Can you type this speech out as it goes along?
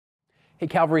Hey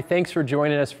Calvary, thanks for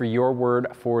joining us for your word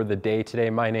for the day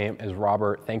today. My name is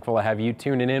Robert. Thankful to have you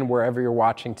tuning in wherever you're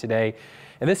watching today.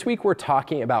 And this week we're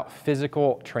talking about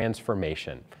physical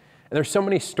transformation. And there's so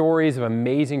many stories of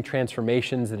amazing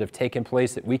transformations that have taken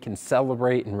place that we can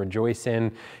celebrate and rejoice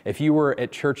in. If you were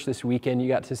at church this weekend, you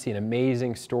got to see an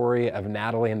amazing story of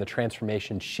Natalie and the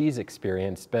transformation she's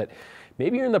experienced. But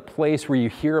maybe you're in the place where you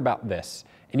hear about this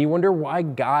and you wonder why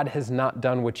God has not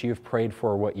done what you've prayed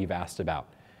for or what you've asked about.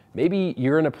 Maybe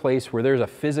you're in a place where there's a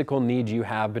physical need you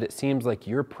have, but it seems like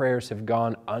your prayers have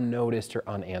gone unnoticed or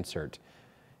unanswered.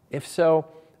 If so,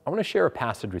 I want to share a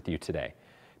passage with you today.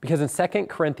 Because in 2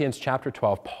 Corinthians chapter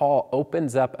 12, Paul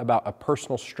opens up about a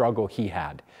personal struggle he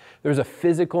had. There's a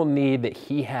physical need that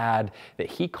he had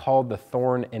that he called the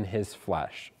thorn in his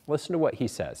flesh. Listen to what he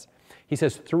says. He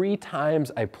says, 3 times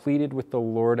I pleaded with the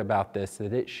Lord about this,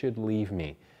 that it should leave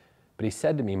me. But he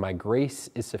said to me, my grace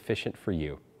is sufficient for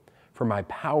you. For my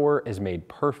power is made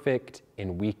perfect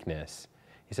in weakness.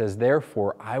 He says,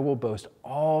 therefore, I will boast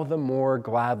all the more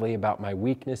gladly about my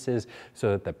weaknesses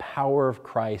so that the power of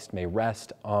Christ may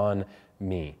rest on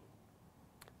me.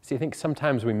 See, I think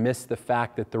sometimes we miss the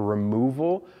fact that the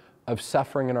removal of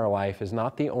suffering in our life is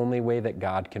not the only way that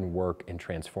God can work and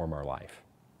transform our life.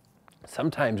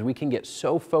 Sometimes we can get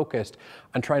so focused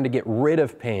on trying to get rid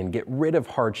of pain, get rid of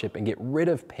hardship, and get rid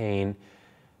of pain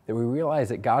that we realize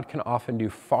that God can often do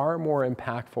far more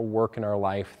impactful work in our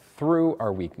life through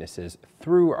our weaknesses,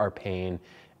 through our pain,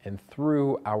 and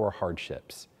through our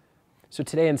hardships. So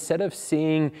today, instead of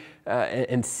seeing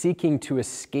and seeking to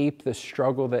escape the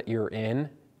struggle that you're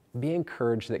in, be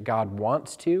encouraged that God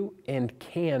wants to and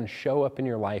can show up in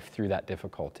your life through that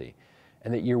difficulty,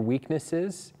 and that your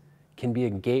weaknesses can be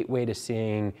a gateway to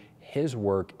seeing His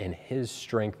work and His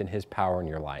strength and His power in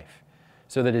your life.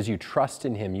 So that as you trust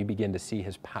in Him, you begin to see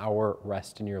His power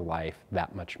rest in your life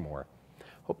that much more.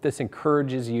 Hope this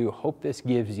encourages you. Hope this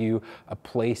gives you a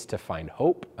place to find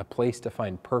hope, a place to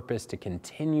find purpose, to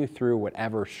continue through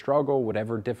whatever struggle,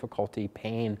 whatever difficulty,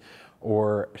 pain,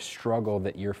 or struggle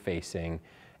that you're facing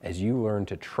as you learn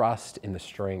to trust in the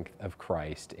strength of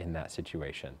Christ in that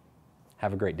situation.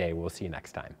 Have a great day. We'll see you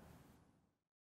next time.